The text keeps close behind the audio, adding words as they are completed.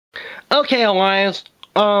Okay, Alliance.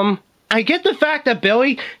 I get the fact that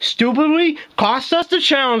Billy stupidly cost us the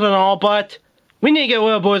challenge and all, but we need to get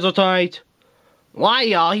rid of Boys tonight. Why,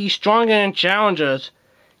 y'all? He's stronger than challengers.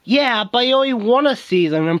 Yeah, but he only won a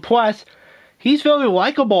season, and plus, he's very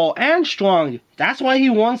likable and strong. That's why he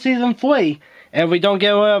won Season 3. And if we don't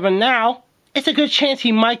get rid of him now, it's a good chance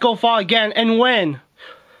he might go far again and win.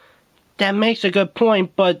 That makes a good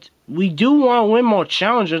point, but we do want to win more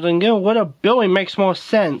challenges, and getting rid of Billy makes more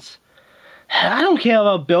sense. I don't care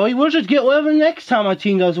about Billy. We'll just get rid of him next time our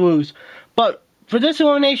team does lose. But for this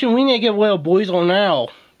elimination, we need to get rid of Boizel now,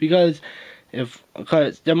 because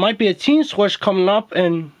there might be a team switch coming up,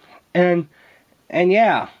 and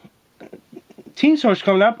yeah, team switch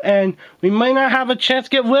coming up, and we might not have a chance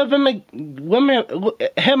to get rid of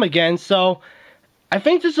him again. So I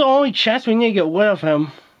think this is the only chance we need to get rid of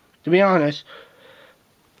him, to be honest.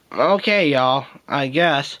 Okay, y'all. I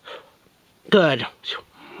guess. Good.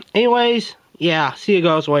 Anyways, yeah, see you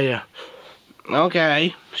guys later.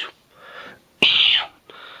 Okay.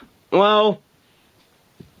 Well,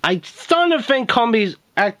 I started to think Combi's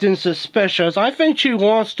acting suspicious. I think she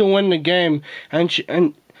wants to win the game, and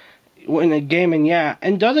win the game, and yeah,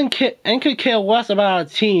 and could care less about a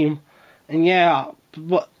team, and yeah,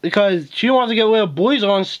 because she wants to get rid of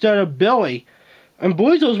Boizel instead of Billy, and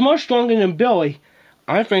Boizel's much stronger than Billy.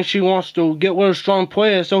 I think she wants to get rid of strong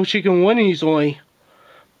players so she can win easily.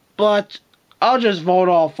 But I'll just vote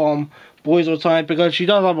off Boizel tonight because she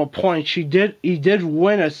does have a point. He did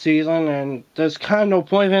win a season, and there's kind of no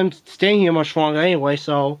point in him staying here much longer anyway,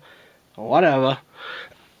 so whatever.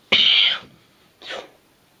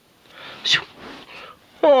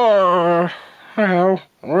 Oh, hell,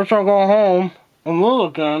 I wish I'll go home and live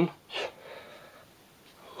again.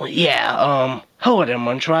 Yeah, hello there,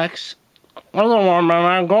 Muntrax. I don't want, man,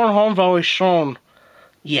 I'm going home very soon.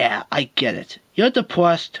 Yeah, I get it. You're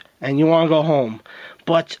depressed and you want to go home.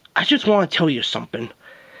 But I just want to tell you something.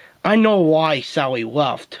 I know why Sally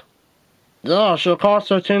left. Oh, she cost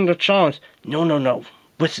her team the challenge. No.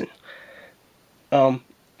 Listen.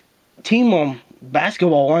 Team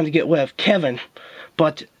basketball wanted to get rid of Kevin.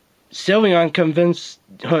 But Sylveon convinced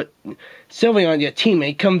her... Sylveon, your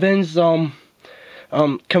teammate,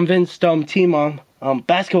 convinced team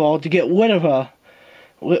basketball to get rid of her.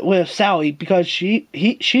 With Sally, because she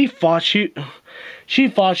thought she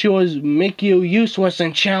was making you useless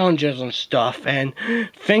in challenges and stuff, and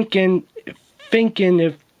thinking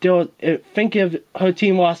if her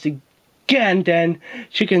team lost again, then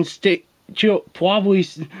she can stay. She'll probably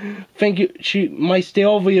think she might stay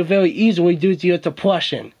over you very easily due to your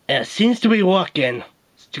depression, and it seems to be working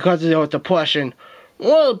because of your depression.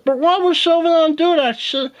 Well, but why would Sylveon do that?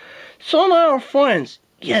 So not our friends.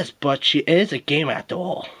 Yes, but she is a game after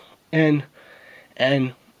all. And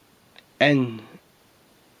in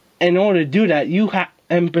order to do that, you have,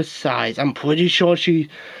 and besides, I'm pretty sure she's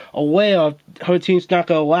aware of her team's not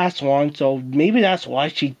gonna last long, so maybe that's why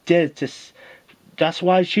she did this. That's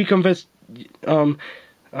why she convinced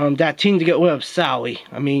that team to get rid of Sally.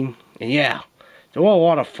 I mean, yeah, there were a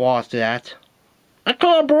lot of flaws to that. I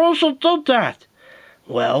can't believe she did that.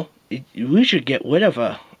 Well, we should get rid of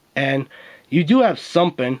her, and you do have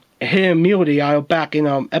something, a hidden immunity out back in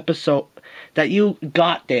episode that you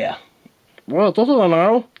got there. Well, doesn't it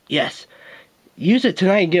know? Yes. Use it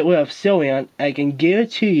tonight and get rid of Sylveon. I can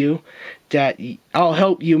guarantee you that I'll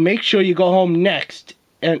help you make sure you go home next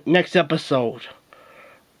episode.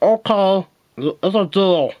 Okay, it's a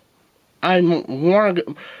deal. I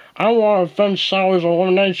want to finish Sally's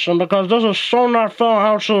elimination because this is so not fair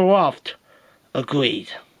how she left. Agreed.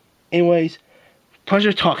 Anyways,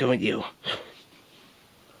 pleasure talking with you.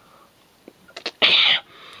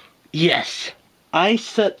 Yes, I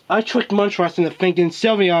tricked Munchrush into thinking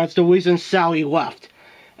Sylveon's the reason Sally left,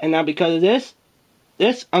 and now because of this,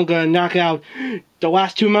 I'm gonna knock out the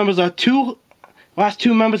last two members of Team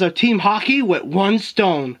Hockey with one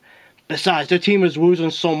stone. Besides, their team is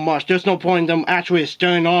losing so much. There's no point in them actually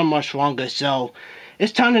staying on much longer. So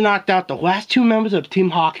it's time to knock out the last two members of Team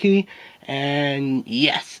Hockey. And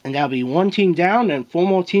yes, and that'll be one team down and 4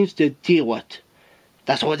 more teams to deal with.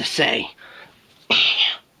 That's what to say.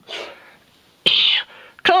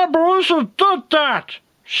 Can't believe she did that!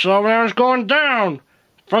 Sylveon's going down.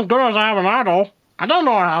 Thank goodness I have an idol. I don't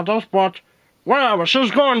know how this, but whatever,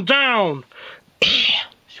 she's going down.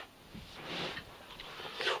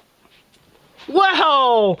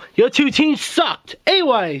 Wow! Your two teams sucked.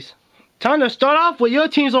 Anyways, time to start off with your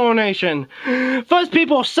team's elimination. First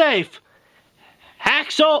people safe.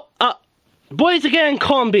 Haxel, Boys again,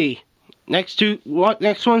 Combi. Next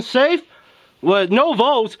one safe? With no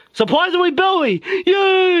votes, surprisingly Billy.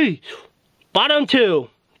 Yay! Bottom 2.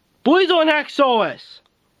 Buizel and Haxorus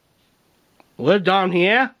live down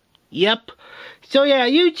here. Yep. So yeah,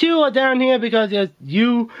 you two are down here because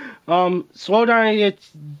you slow down.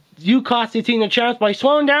 You cost your team a chance by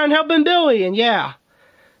slowing down and helping Billy, and yeah.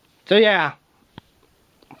 So yeah.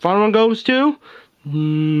 Final one goes to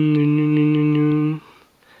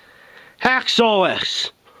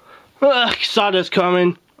Haxorus. Saw this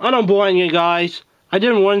coming. I don't blame you guys. I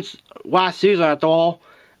didn't win last season at all.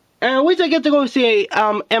 And at least I get to go see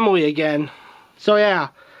Emily again. So yeah.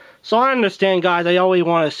 So I understand, guys. I only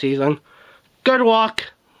won a season. Good luck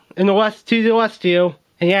in the rest to you.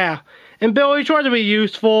 And yeah. And Billy, try to be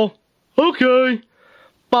useful. Okay.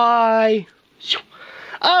 Bye.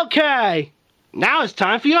 Okay. Now it's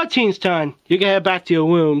time for your team's turn. You can head back to your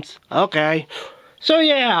rooms. Okay. So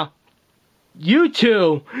yeah. You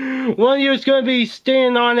two. One of you is going to be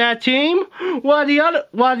staying on that team, while the other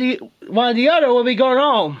will be going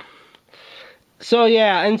home. So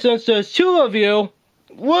yeah, and since there's two of you,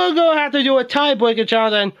 we're going to have to do a tiebreaker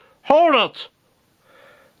challenge and hold it.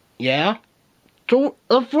 Yeah? So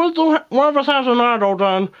if one of us has an idol,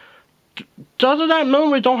 then doesn't that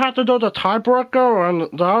mean we don't have to do the tiebreaker and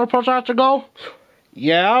the other person has to go?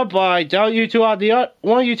 Yeah, but I doubt you two are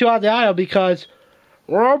one of you two are the idol because,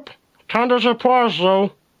 well, time to surprise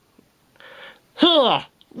you. Huh?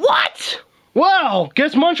 What? Well,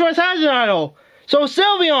 guess Munchlax has an idol. So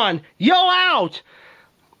Sylveon, yo out!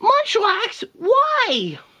 Munchlax,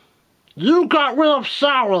 why? You got rid of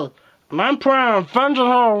Sarah, and I'm planning on avenging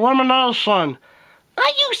her elimination.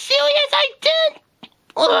 Are you serious? I did?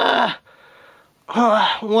 Ugh.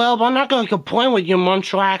 Well, I'm not going to complain with you,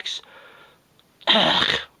 Munchlax.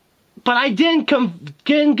 Ugh. But I didn't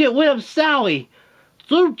get rid of Sally.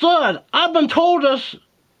 You did. I've been told this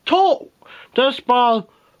by,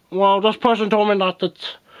 well, this person told me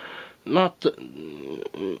well,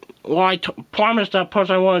 I promised that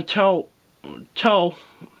person I want to tell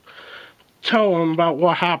him about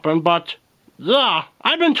what happened, but, yeah,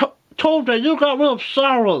 I've been told that you got rid of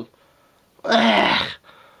Sarah. Ugh.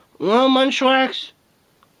 Well, Munchlax,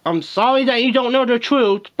 I'm sorry that you don't know the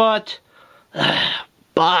truth, but,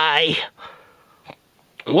 bye.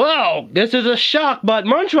 Well, this is a shock, but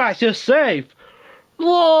Munchlax is safe.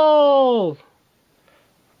 Whoa!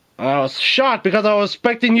 I was shocked because I was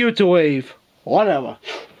expecting you to leave. Whatever.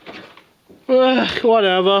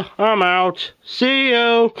 Whatever. I'm out. See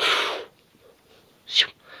you.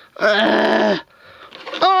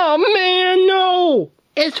 Oh man, no!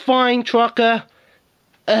 It's fine, Trucker.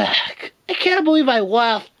 I can't believe I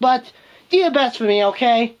left, but do your best for me,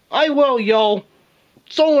 okay? I will, yo.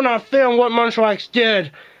 So not fair on what Munchlax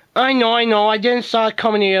did. I know, I didn't saw it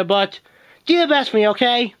coming here, but do your best for me,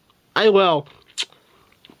 okay? I will.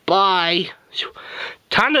 Bye.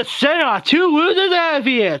 Time to send our two losers out of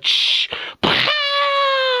here. Shh.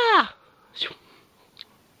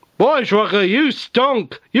 Boy, Trucker, you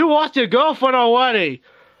stunk. You lost your girlfriend already.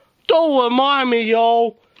 Don't remind me,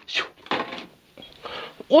 yo.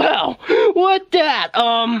 Well, what that?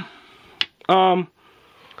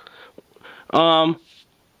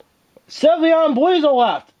 Sylveon and Buizel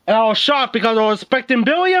left, and I was shocked because I was expecting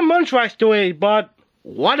Billy and Munchlax to leave, but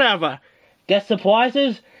whatever. Guess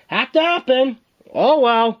surprises have to happen. Oh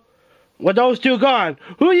well. With those two gone,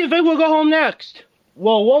 who do you think will go home next?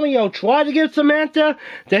 Will Romeo try to give Samantha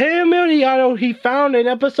the immunity idol he found in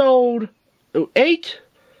episode 8?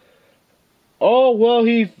 Oh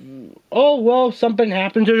well, something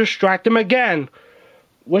happened to distract him again.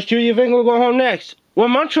 Which do you think will go home next? Will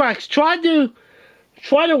Munchlax try to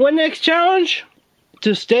win next challenge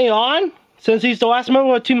to stay on since he's the last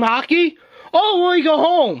member of Team Hockey? Or will he go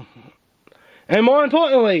home? And more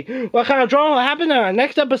importantly, what kind of drama will happen in our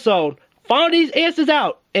next episode? Find these answers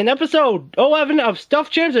out in episode 11 of Stuff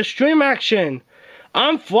Champs Extreme Action.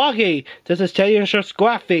 I'm Froggy. This is Teddy and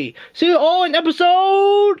Scruffy. See you all in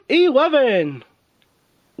episode 11.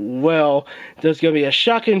 Well, there's going to be a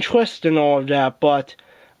shocking twist in all of that, but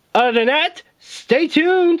other than that, stay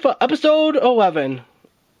tuned for episode 11.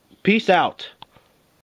 Peace out.